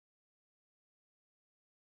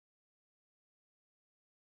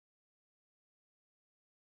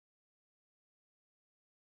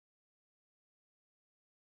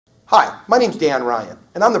Hi, my name's Dan Ryan,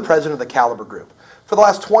 and I'm the president of the Caliber Group. For the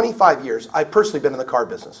last 25 years, I've personally been in the car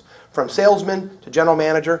business, from salesman to general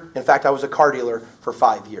manager. In fact, I was a car dealer for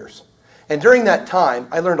 5 years. And during that time,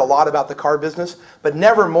 I learned a lot about the car business, but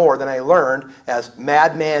never more than I learned as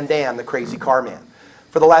Madman Dan, the crazy car man.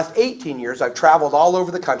 For the last 18 years, I've traveled all over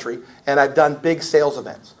the country, and I've done big sales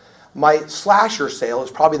events. My Slasher sale is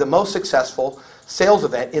probably the most successful sales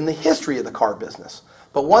event in the history of the car business.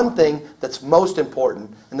 But one thing that's most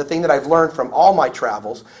important, and the thing that I've learned from all my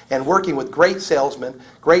travels and working with great salesmen,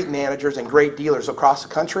 great managers, and great dealers across the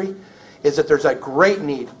country, is that there's a great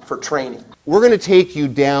need for training. We're going to take you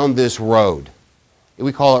down this road.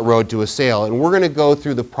 We call it Road to a Sale, and we're going to go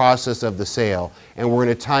through the process of the sale, and we're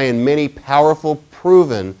going to tie in many powerful,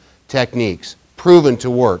 proven techniques, proven to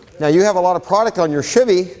work. Now, you have a lot of product on your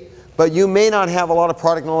Chevy, but you may not have a lot of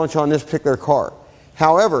product knowledge on this particular car.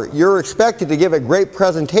 However, you're expected to give a great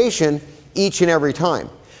presentation each and every time.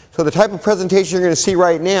 So the type of presentation you're going to see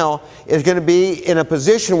right now is going to be in a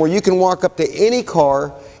position where you can walk up to any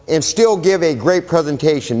car and still give a great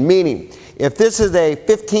presentation. Meaning, if this is a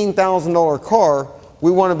 $15,000 car, we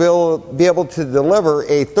want to be able to deliver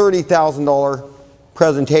a $30,000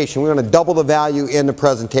 presentation. We want to double the value in the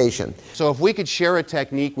presentation. So if we could share a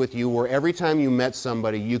technique with you where every time you met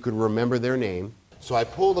somebody you could remember their name. So I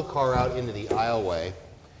pull the car out into the aisleway,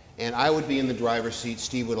 and I would be in the driver's seat.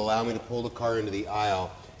 Steve would allow me to pull the car into the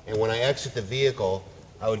aisle, and when I exit the vehicle,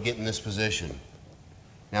 I would get in this position.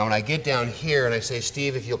 Now when I get down here and I say,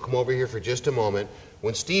 Steve, if you'll come over here for just a moment,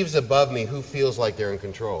 when Steve's above me, who feels like they're in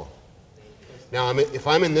control? Now if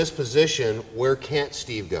I'm in this position, where can't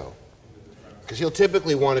Steve go? Because he'll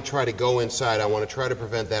typically want to try to go inside. I want to try to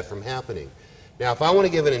prevent that from happening. Now if I want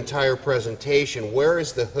to give an entire presentation, where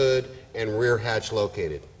is the hood and rear hatch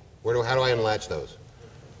located? How do I unlatch those?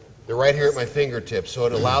 They're right here at my fingertips, so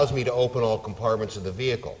it allows me to open all compartments of the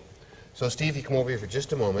vehicle. So Steve, you come over here for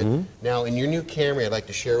just a moment. Now in your new Camry, I'd like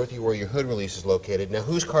to share with you where your hood release is located. Now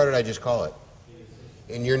whose car did I just call it?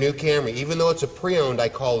 In your new Camry. Even though it's a pre-owned, I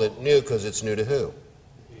call it new because it's new to who?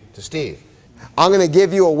 To Steve. I'm going to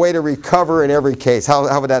give you a way to recover in every case.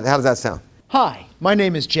 How does that sound? Hi, my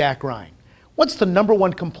name is Jack Ryan. What's the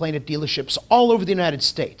 #1 complaint at dealerships all over the United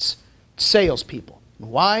States? Salespeople.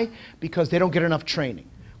 Why? Because they don't get enough training.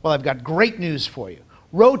 Well, I've got great news for you.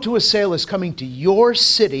 Road to a Sale is coming to your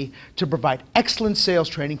city to provide excellent sales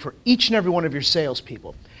training for each and every one of your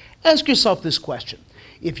salespeople. Ask yourself this question.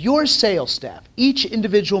 If your sales staff, each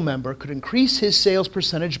individual member, could increase his sales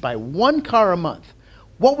percentage by 1 car a month,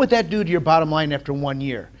 what would that do to your bottom line after 1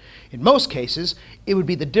 year? In most cases, it would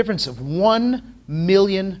be the difference of $1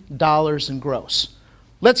 million in gross.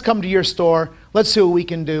 Let's come to your store. Let's see what we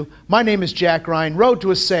can do. My name is Jack Ryan. Road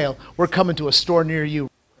to a Sale. We're coming to a store near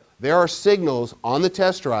you. There are signals on the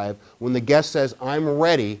test drive when the guest says, I'm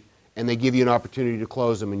ready, and they give you an opportunity to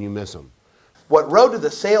close them and you miss them. What Road to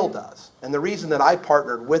the Sale does, and the reason that I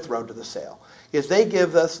partnered with Road to the Sale, is they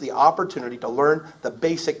give us the opportunity to learn the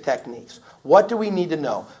basic techniques. What do we need to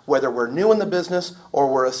know, whether we're new in the business or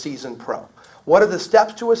we're a seasoned pro? What are the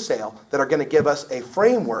steps to a sale that are going to give us a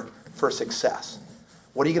framework for success?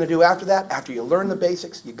 What are you going to do after that? After you learn the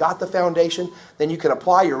basics, you got the foundation, then you can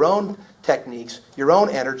apply your own techniques, your own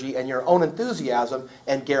energy, and your own enthusiasm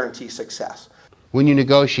and guarantee success. When you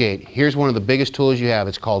negotiate, here's one of the biggest tools you have.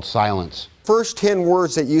 It's called silence. First 10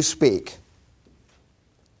 words that you speak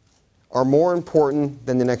are more important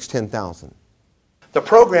than the next 10,000. The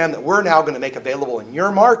program that we're now going to make available in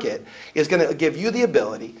your market is going to give you the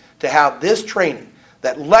ability to have this training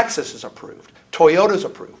that Lexus is approved, Toyota's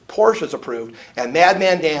approved, Porsche's approved, and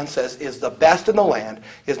Madman Dan says is the best in the land,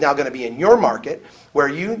 is now going to be in your market, where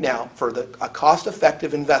you now, for a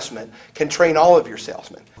cost-effective investment, can train all of your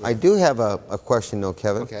salesmen. I do have a question though,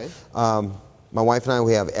 Kevin. Okay. My wife and I,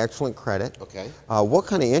 we have excellent credit. Okay. What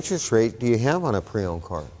kind of interest rate do you have on a pre-owned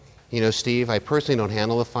car? You know, Steve, I personally don't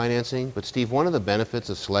handle the financing, but Steve, one of the benefits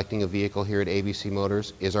of selecting a vehicle here at ABC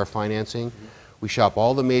Motors is our financing. We shop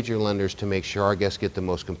all the major lenders to make sure our guests get the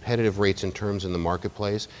most competitive rates and terms in the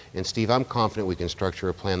marketplace. And Steve, I'm confident we can structure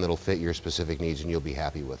a plan that'll fit your specific needs and you'll be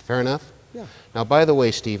happy with. Fair enough? Yeah. Now, by the way,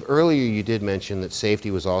 Steve, earlier you did mention that safety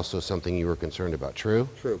was also something you were concerned about. True?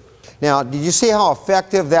 True. Now, did you see how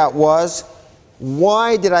effective that was?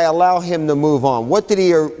 Why did I allow him to move on? What did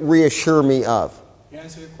he reassure me of? He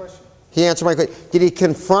answered your question. He answered my question. Did he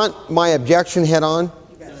confront my objection head on?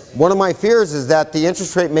 Yes. One of my fears is that the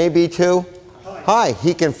interest rate may be too high.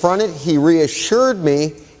 He confronted, he reassured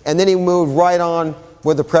me, and then he moved right on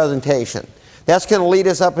with the presentation. That's going to lead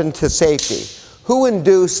us up into safety. Who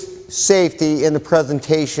induced safety in the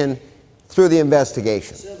presentation through the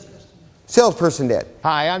investigation? salesperson did.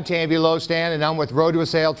 Hi, I'm Tamby Lostan, and I'm with Road to a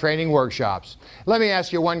Sale Training Workshops. Let me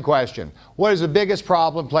ask you one question. What is the biggest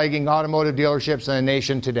problem plaguing automotive dealerships in the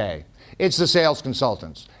nation today? It's the sales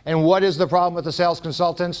consultants. And what is the problem with the sales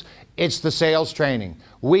consultants? It's the sales training.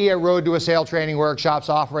 We at Road to a Sale Training Workshops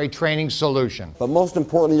offer a training solution. But most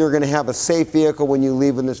importantly, you're going to have a safe vehicle when you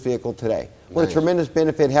leave in this vehicle today. What a tremendous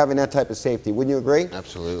benefit having that type of safety. Wouldn't you agree?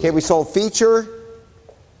 Absolutely. Okay, we sold feature,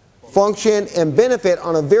 function, and benefit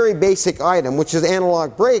on a very basic item, which is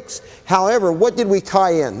analog brakes. However, what did we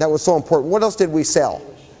tie in? That was so important. What else did we sell?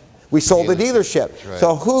 We sold the dealership. Right.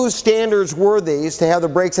 So whose standards were these to have the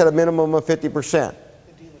brakes at a minimum of 50%?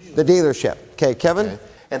 The dealership. Okay, Kevin? Okay.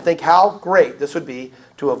 And think how great this would be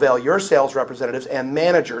to avail your sales representatives and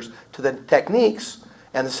managers to the techniques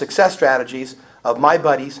and the success strategies of my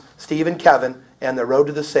buddies, Steve and Kevin, and the Road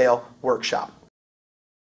to the Sale workshop.